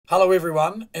Hello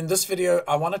everyone, in this video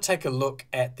I want to take a look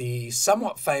at the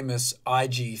somewhat famous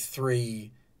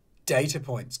IG-3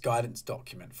 Datapoints guidance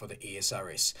document for the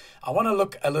ESRS. I want to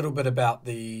look a little bit about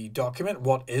the document,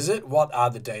 what is it, what are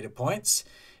the data points,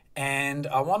 and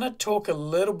I want to talk a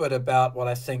little bit about what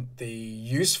I think the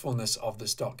usefulness of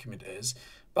this document is,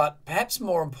 but perhaps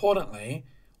more importantly,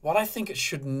 what I think it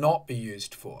should not be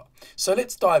used for. So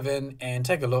let's dive in and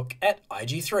take a look at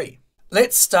IG-3.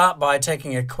 Let's start by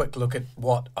taking a quick look at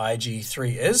what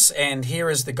IG-3 is, and here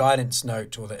is the guidance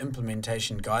note or the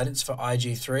implementation guidance for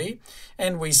IG-3,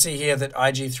 and we see here that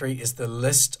IG-3 is the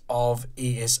list of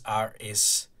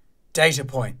ESRS data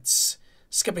points.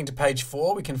 Skipping to page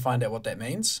 4, we can find out what that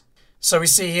means. So we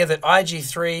see here that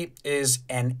IG-3 is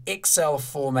an Excel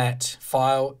format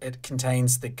file. It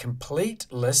contains the complete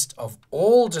list of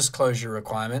all disclosure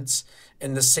requirements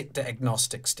in the sector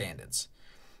agnostic standards.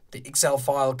 The Excel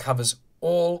file covers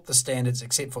all the standards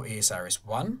except for ESRS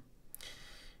 1.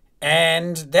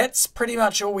 And that's pretty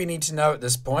much all we need to know at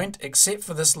this point, except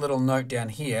for this little note down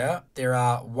here. There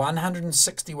are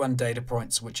 161 data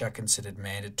points which are considered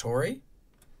mandatory,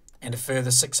 and a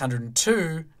further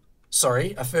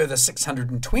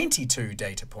 622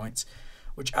 data points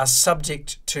which are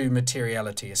subject to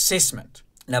materiality assessment.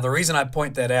 Now, the reason I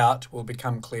point that out will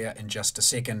become clear in just a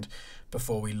second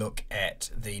before we look at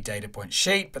the data point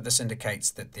sheet, but this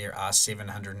indicates that there are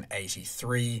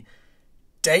 783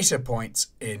 data points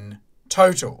in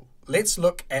total. Let's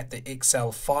look at the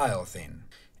Excel file then.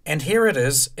 And here it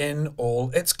is in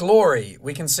all its glory.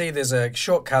 We can see there's a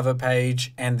short cover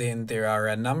page, and then there are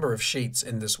a number of sheets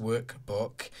in this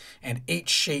workbook, and each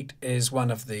sheet is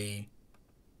one of the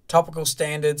topical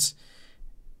standards,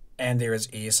 and there is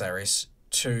ESRS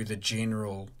 2, the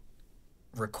general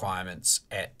requirements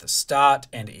at the start,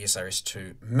 and ESRS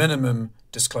 2 minimum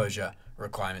disclosure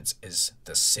requirements is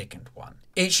the second one.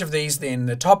 Each of these then,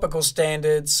 the topical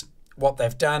standards, what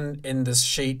they've done in this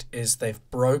sheet is they've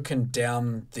broken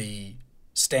down the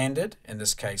standard, in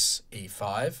this case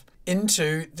E5,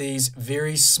 into these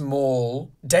very small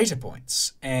data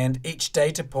points, and each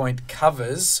data point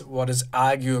covers what is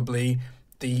arguably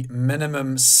the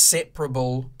minimum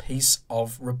separable piece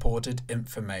of reported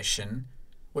information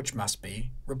which must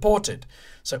be reported.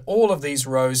 So all of these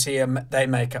rows here, they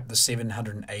make up the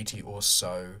 780 or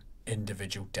so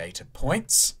individual data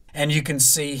points. And you can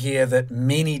see here that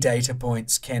many data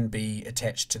points can be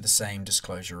attached to the same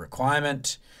disclosure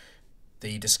requirement.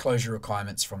 The disclosure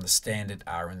requirements from the standard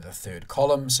are in the third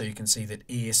column. So you can see that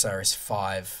ESRS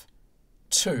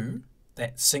 5.2,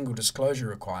 that single disclosure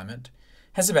requirement,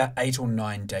 has about 8 or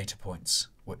 9 data points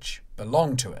which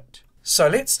belong to it. So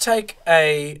let's take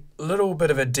a little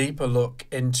bit of a deeper look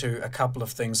into a couple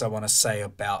of things I want to say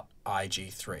about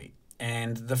IG-3.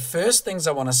 And the first things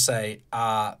I want to say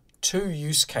are 2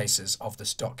 use cases of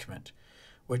this document,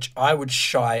 which I would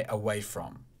shy away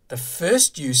from. The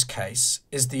first use case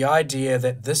is the idea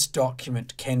that this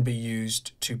document can be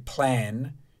used to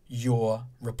plan your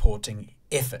reporting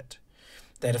effort.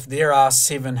 That if there are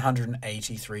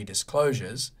 783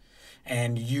 disclosures,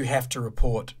 and you have to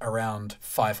report around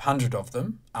 500 of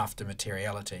them after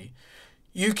materiality,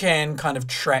 you can kind of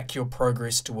track your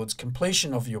progress towards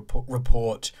completion of your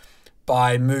report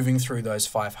by moving through those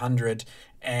 500.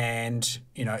 And,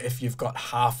 if you've got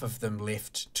half of them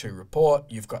left to report,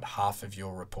 you've got half of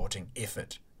your reporting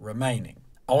effort remaining.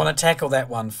 I want to tackle that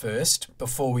one first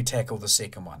before we tackle the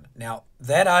second one. Now,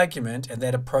 that argument and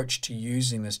that approach to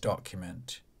using this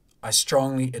document, I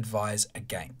strongly advise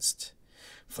against,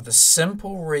 for the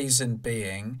simple reason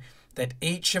being that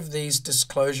each of these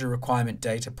disclosure requirement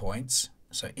data points,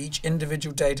 so each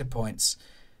individual data points,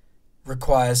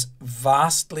 requires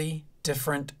vastly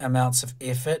different amounts of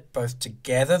effort, both to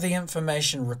gather the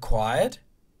information required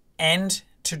and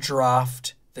to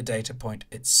draft the data point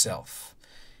itself.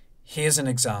 Here's an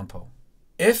example.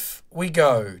 If we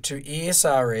go to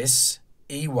ESRS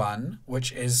E1,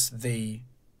 which is the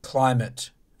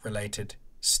climate-related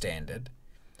standard,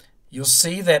 you'll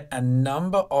see that a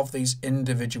number of these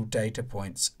individual data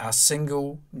points are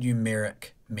single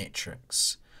numeric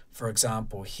metrics. For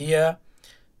example, here,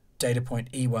 data point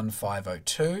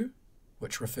E1502,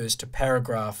 which refers to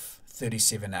paragraph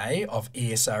 37A of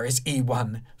ESRS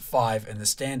E15 in the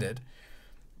standard.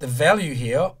 The value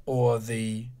here, or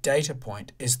the data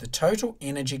point, is the total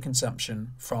energy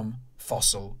consumption from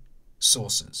fossil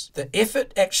sources. The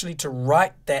effort actually to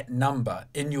write that number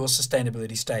in your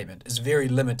sustainability statement is very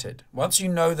limited. Once you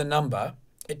know the number,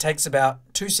 it takes about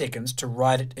 2 seconds to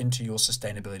write it into your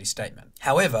sustainability statement.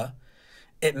 However,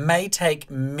 it may take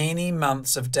many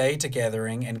months of data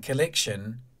gathering and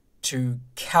collection to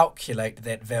calculate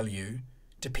that value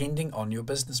depending on your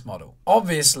business model.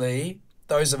 Obviously,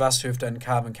 those of us who have done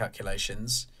carbon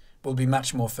calculations will be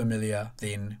much more familiar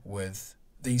then with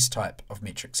these type of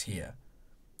metrics here.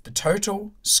 The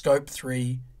total Scope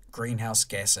 3 greenhouse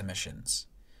gas emissions.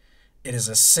 It is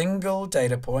a single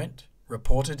data point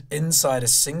reported inside a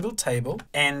single table,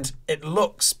 and it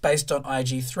looks, based on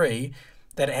IG-3,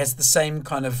 that it has the same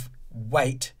kind of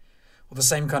weight or the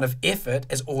same kind of effort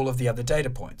as all of the other data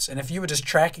points. And if you were just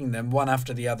tracking them one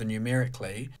after the other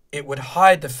numerically, it would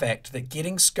hide the fact that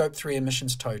getting Scope 3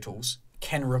 emissions totals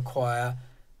can require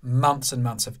months and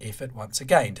months of effort once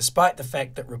again, despite the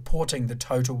fact that reporting the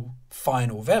total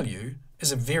final value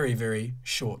is a very, very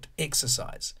short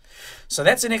exercise. So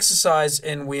that's an exercise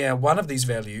in where one of these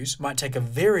values might take a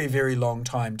very, very long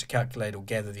time to calculate or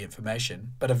gather the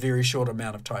information, but a very short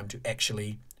amount of time to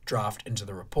actually draft into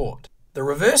the report. The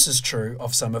reverse is true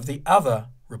of some of the other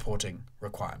reporting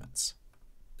requirements.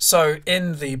 So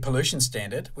in the pollution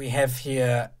standard, we have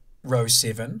here row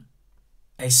 7,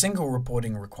 a single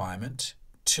reporting requirement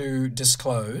to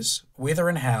disclose whether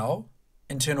and how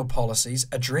internal policies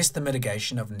address the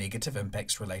mitigation of negative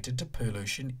impacts related to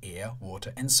pollution, air,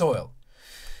 water, and soil.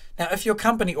 Now, if your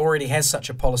company already has such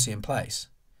a policy in place,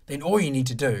 then all you need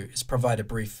to do is provide a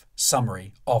brief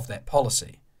summary of that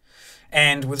policy.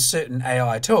 And with certain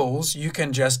AI tools, you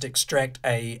can just extract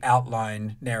an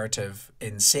outline narrative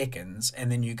in seconds,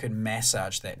 and then you can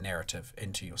massage that narrative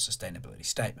into your sustainability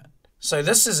statement. So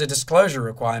this is a disclosure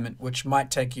requirement which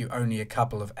might take you only a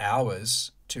couple of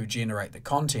hours to generate the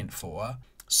content for.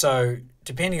 So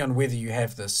depending on whether you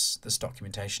have this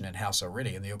documentation in-house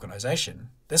already in the organization,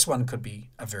 this one could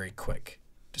be a very quick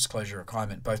disclosure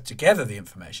requirement, both to gather the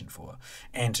information for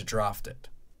and to draft it.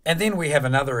 And then we have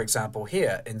another example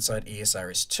here inside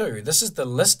ESRS 2. This is the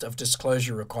list of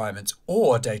disclosure requirements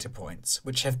or data points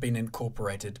which have been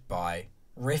incorporated by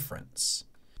reference.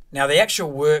 Now, the actual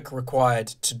work required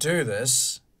to do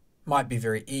this might be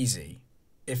very easy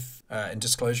if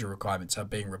disclosure requirements are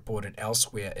being reported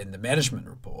elsewhere in the management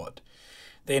report.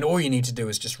 Then all you need to do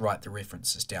is just write the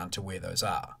references down to where those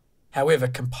are. However,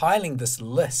 compiling this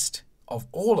list of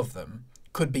all of them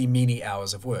could be many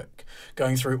hours of work,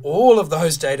 going through all of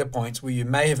those data points where you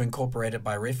may have incorporated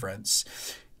by reference,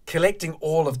 collecting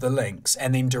all of the links,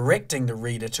 and then directing the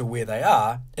reader to where they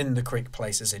are in the correct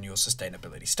places in your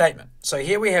sustainability statement. So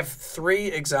here we have 3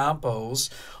 examples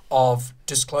of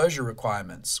disclosure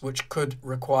requirements which could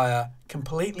require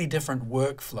completely different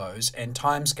workflows and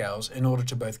timescales in order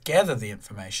to both gather the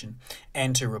information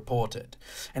and to report it.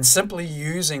 And simply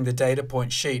using the data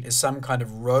point sheet as some kind of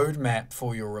roadmap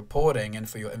for your reporting and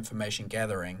for your information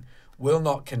gathering will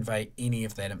not convey any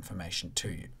of that information to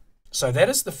you. So that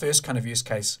is the first kind of use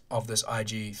case of this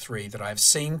IG-3 that I've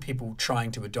seen people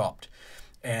trying to adopt,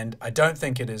 and I don't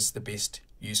think it is the best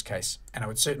use case, and I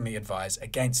would certainly advise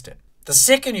against it. The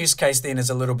second use case then is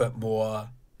a little bit more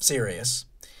serious,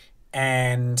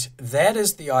 and that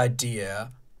is the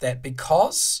idea that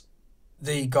because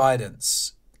the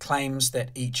guidance claims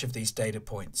that each of these data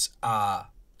points are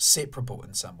separable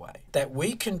in some way, that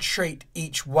we can treat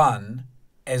each one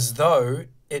as though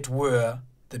it were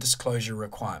the disclosure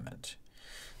requirement.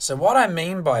 So what I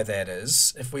mean by that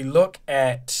is, if we look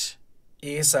at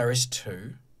ESRS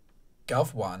 2,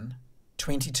 Gov 1,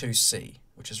 22C,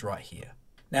 which is right here.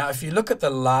 Now, if you look at the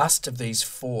last of these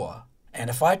 4, and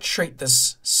if I treat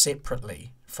this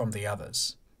separately from the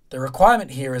others, the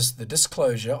requirement here is the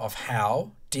disclosure of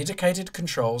how dedicated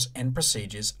controls and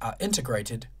procedures are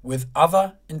integrated with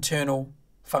other internal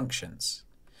functions.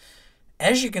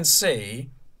 As you can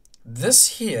see,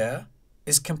 this here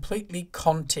is completely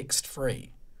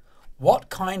context-free.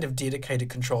 What kind of dedicated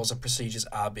controls or procedures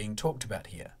are being talked about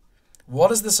here?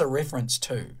 What is this a reference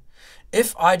to?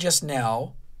 If I just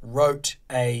now wrote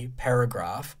a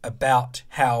paragraph about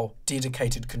how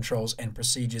dedicated controls and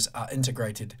procedures are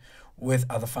integrated with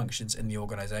other functions in the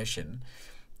organization,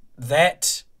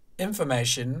 that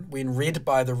information, when read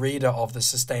by the reader of the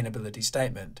sustainability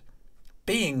statement,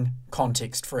 being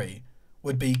context-free,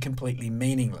 would be completely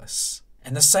meaningless.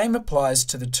 And the same applies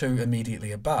to the 2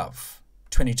 immediately above,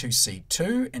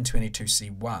 22C2 and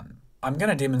 22C1. I'm going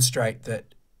to demonstrate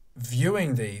that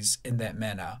viewing these in that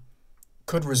manner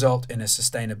could result in a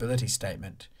sustainability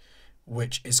statement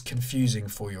which is confusing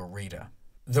for your reader.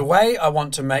 The way I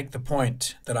want to make the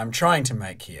point that I'm trying to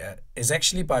make here is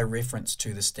actually by reference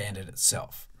to the standard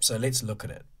itself. So let's look at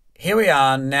it. Here we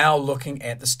are now looking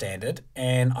at the standard,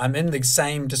 and I'm in the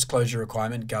same disclosure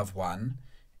requirement, Gov 1,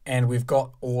 and we've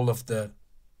got all of the,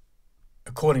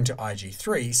 according to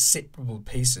IG-3, separable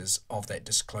pieces of that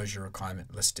disclosure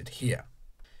requirement listed here.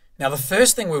 Now, the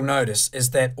first thing we'll notice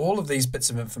is that all of these bits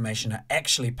of information are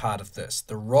actually part of this,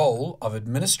 the role of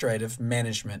administrative,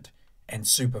 management, and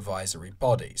supervisory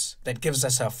bodies. That gives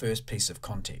us our first piece of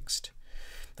context.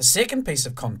 The second piece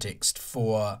of context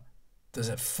for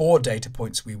the 4 data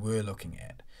points we were looking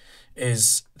at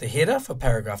is the header for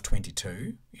paragraph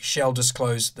 22. You shall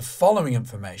disclose the following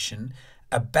information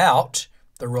about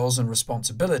the roles and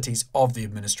responsibilities of the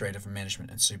administrative, management,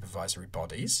 and supervisory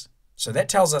bodies. So that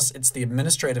tells us it's the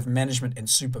administrative, management, and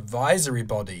supervisory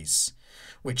bodies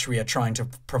which we are trying to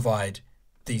provide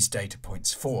these data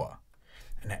points for.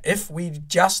 Now, if we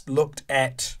just looked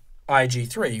at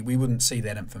IG-3, we wouldn't see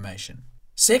that information.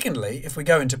 Secondly, if we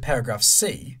go into paragraph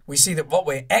C, we see that what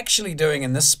we're actually doing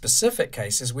in this specific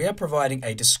case is we are providing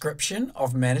a description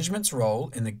of management's role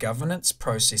in the governance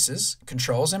processes,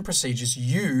 controls, and procedures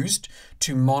used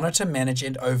to monitor, manage,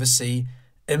 and oversee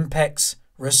impacts,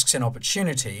 risks, and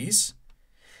opportunities,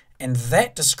 and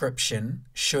that description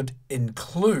should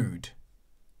include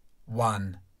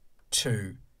 1,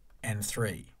 2, and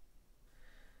 3.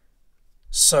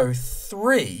 So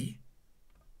 3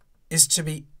 is to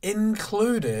be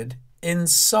included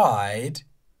inside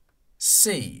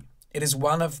C. It is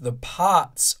one of the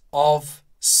parts of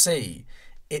C.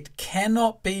 It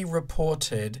cannot be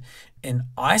reported in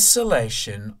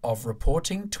isolation of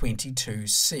reporting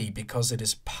 22C because it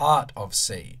is part of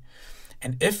C.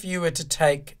 And if you were to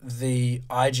take the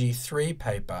IG-3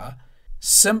 paper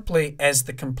simply as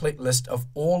the complete list of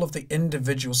all of the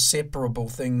individual separable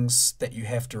things that you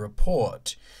have to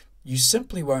report, you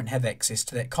simply won't have access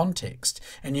to that context.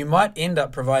 And you might end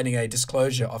up providing a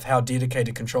disclosure of how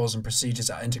dedicated controls and procedures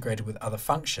are integrated with other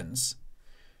functions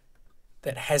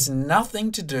that has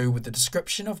nothing to do with the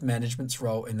description of management's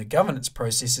role in the governance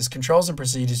processes, controls, and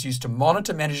procedures used to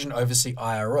monitor, manage, and oversee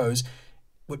IROs,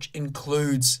 which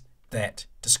includes that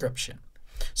description.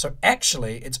 So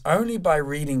actually, it's only by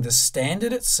reading the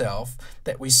standard itself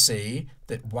that we see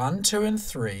that 1, 2, and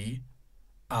 3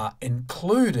 are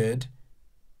included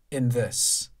in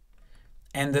this,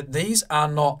 and that these are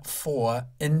not 4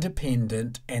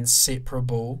 independent and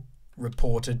separable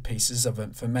reported pieces of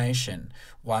information.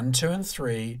 1, 2, and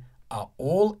 3 are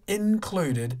all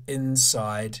included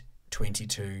inside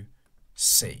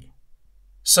 22C.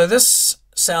 So this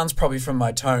sounds probably from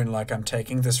my tone like I'm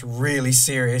taking this really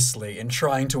seriously and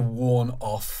trying to warn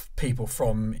off people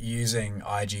from using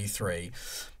IG-3.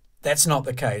 That's not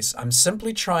the case. I'm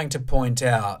simply trying to point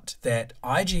out that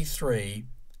IG-3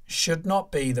 should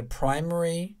not be the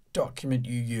primary document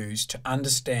you use to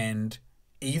understand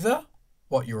either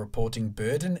what your reporting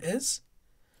burden is,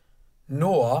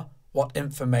 nor what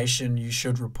information you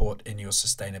should report in your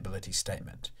sustainability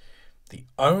statement. The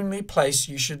only place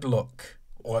you should look,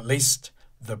 or at least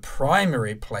the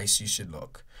primary place you should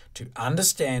look to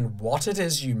understand what it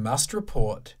is you must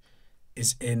report,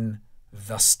 is in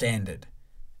the standard.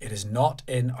 It is not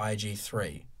in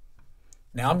IG-3.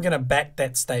 Now I'm going to back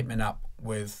that statement up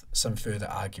with some further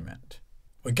argument.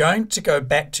 We're going to go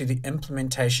back to the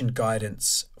implementation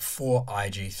guidance for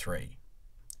IG-3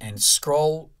 and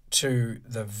scroll to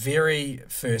the very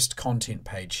first content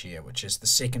page here, which is the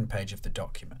second page of the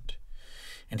document.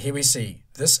 And here we see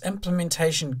this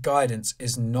implementation guidance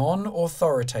is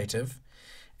non-authoritative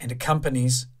and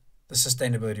accompanies the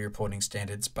sustainability reporting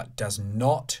standards, but does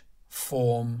not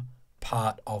form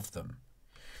part of them.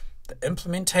 The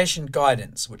implementation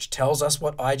guidance, which tells us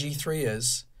what IG-3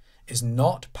 is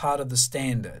not part of the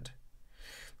standard.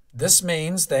 This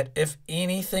means that if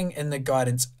anything in the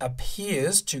guidance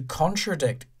appears to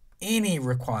contradict any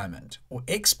requirement or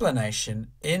explanation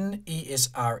in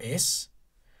ESRS,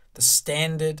 the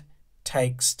standard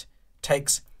takes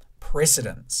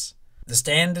precedence. The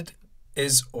standard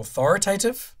is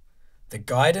authoritative. The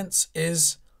guidance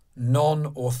is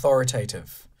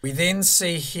non-authoritative. We then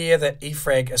see here that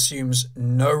EFRAG assumes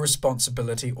no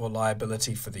responsibility or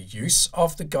liability for the use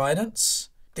of the guidance.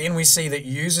 Then we see that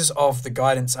users of the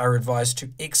guidance are advised to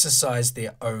exercise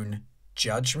their own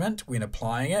judgment when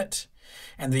applying it,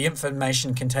 and the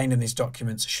information contained in these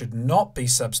documents should not be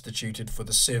substituted for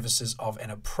the services of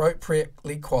an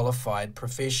appropriately qualified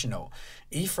professional.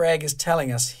 EFRAG is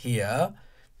telling us here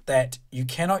that you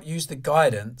cannot use the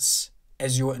guidance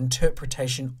as your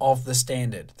interpretation of the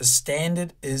standard. The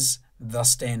standard is the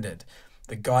standard.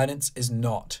 The guidance is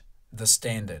not the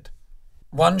standard.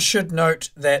 One should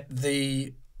note that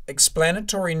the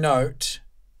explanatory note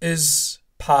is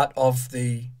part of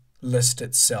the list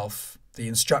itself. The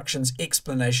instructions,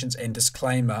 explanations, and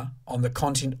disclaimer on the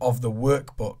content of the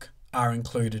workbook are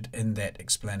included in that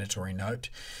explanatory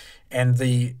note, and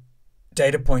the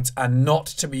data points are not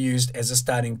to be used as a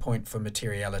starting point for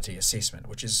materiality assessment,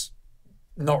 which is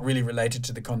not really related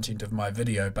to the content of my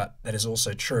video, but that is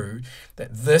also true,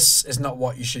 that this is not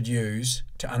what you should use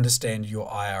to understand your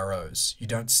IROs. You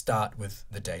don't start with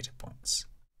the data points.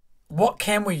 What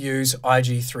can we use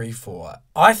IG-3 for?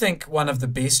 I think one of the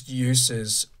best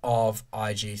uses of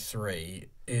IG-3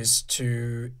 is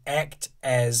to act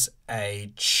as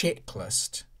a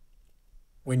checklist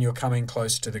when you're coming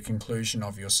close to the conclusion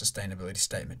of your sustainability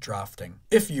statement drafting,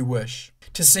 if you wish,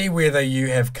 to see whether you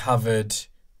have covered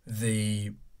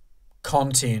the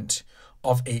content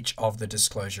of each of the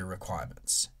disclosure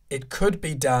requirements. It could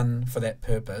be done for that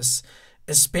purpose,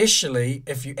 especially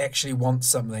if you actually want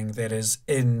something that is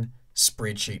in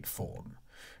spreadsheet form.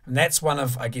 And that's one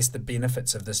of, I guess, the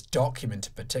benefits of this document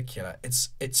in particular.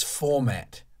 It's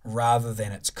format rather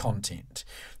than its content.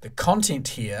 The content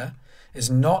here is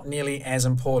not nearly as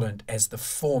important as the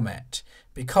format,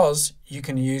 because you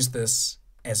can use this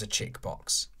as a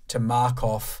checkbox to mark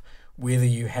off whether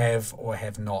you have or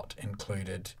have not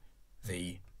included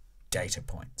the data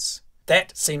points.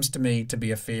 That seems to me to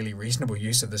be a fairly reasonable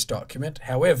use of this document.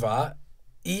 However,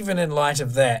 even in light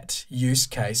of that use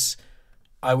case,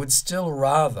 I would still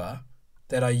rather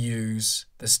that I use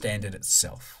the standard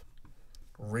itself.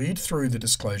 Read through the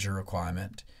disclosure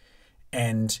requirement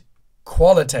and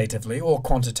qualitatively or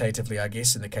quantitatively, I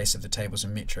guess, in the case of the tables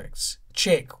and metrics,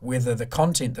 check whether the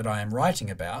content that I am writing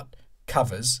about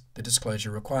covers the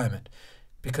disclosure requirement,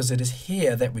 because it is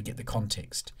here that we get the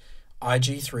context.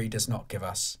 IG-3 does not give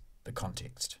us the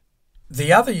context.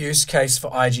 The other use case for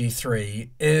IG-3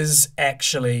 is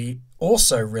actually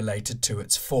also related to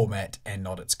its format and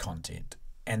not its content,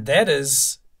 and that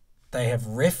is they have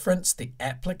referenced the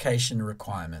application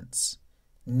requirements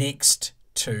next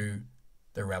to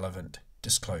the relevant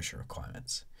disclosure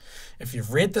requirements. If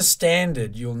you've read the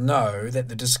standard, you'll know that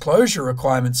the disclosure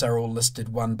requirements are all listed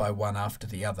one by one after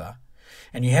the other,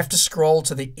 and you have to scroll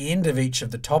to the end of each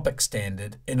of the topic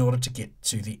standard in order to get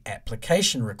to the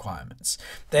application requirements.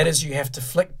 That is, you have to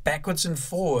flick backwards and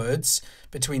forwards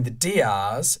between the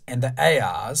DRs and the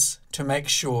ARs to make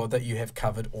sure that you have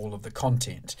covered all of the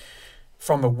content.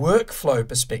 From a workflow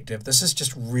perspective, this is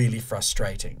just really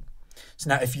frustrating. So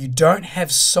now, if you don't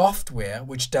have software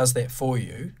which does that for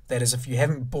you, that is, if you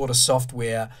haven't bought a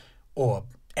software or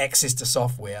access to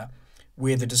software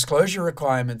where the disclosure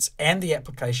requirements and the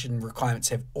application requirements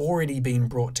have already been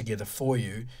brought together for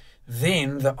you,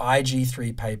 then the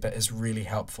IG-3 paper is really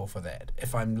helpful for that.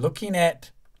 If I'm looking at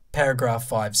paragraph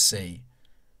 5C,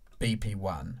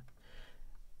 BP1,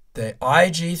 the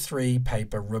IG-3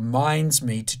 paper reminds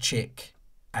me to check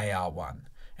AR1.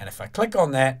 And if I click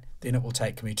on that, then it will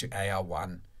take me to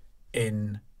AR1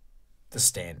 in the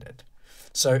standard.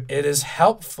 So it is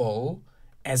helpful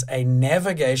as a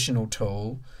navigational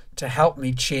tool to help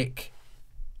me check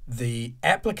the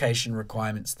application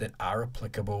requirements that are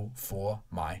applicable for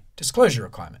my disclosure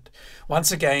requirement.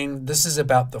 Once again, this is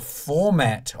about the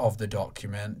format of the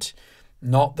document,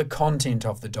 not the content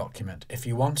of the document. If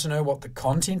you want to know what the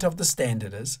content of the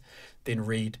standard is, then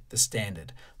read the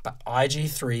standard. But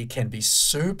IG-3 can be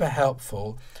super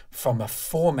helpful from a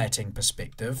formatting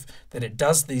perspective, that it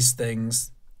does these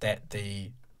things that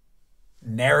the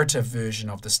narrative version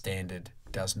of the standard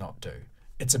does not do.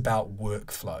 It's about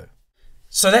workflow.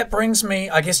 So that brings me,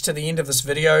 I guess, to the end of this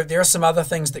video. There are some other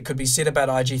things that could be said about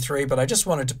IG-3, but I just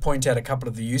wanted to point out a couple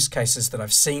of the use cases that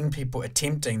I've seen people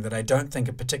attempting that I don't think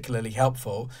are particularly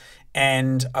helpful.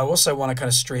 And I also want to kind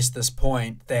of stress this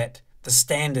point that the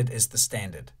standard is the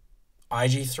standard.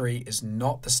 IG-3 is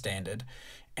not the standard.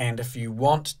 And if you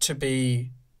want to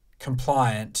be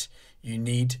compliant, you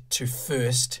need to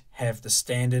first have the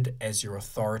standard as your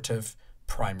authoritative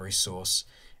primary source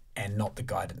and not the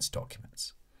guidance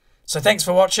documents. So thanks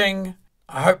for watching.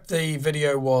 I hope the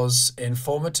video was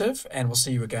informative, and we'll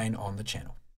see you again on the channel.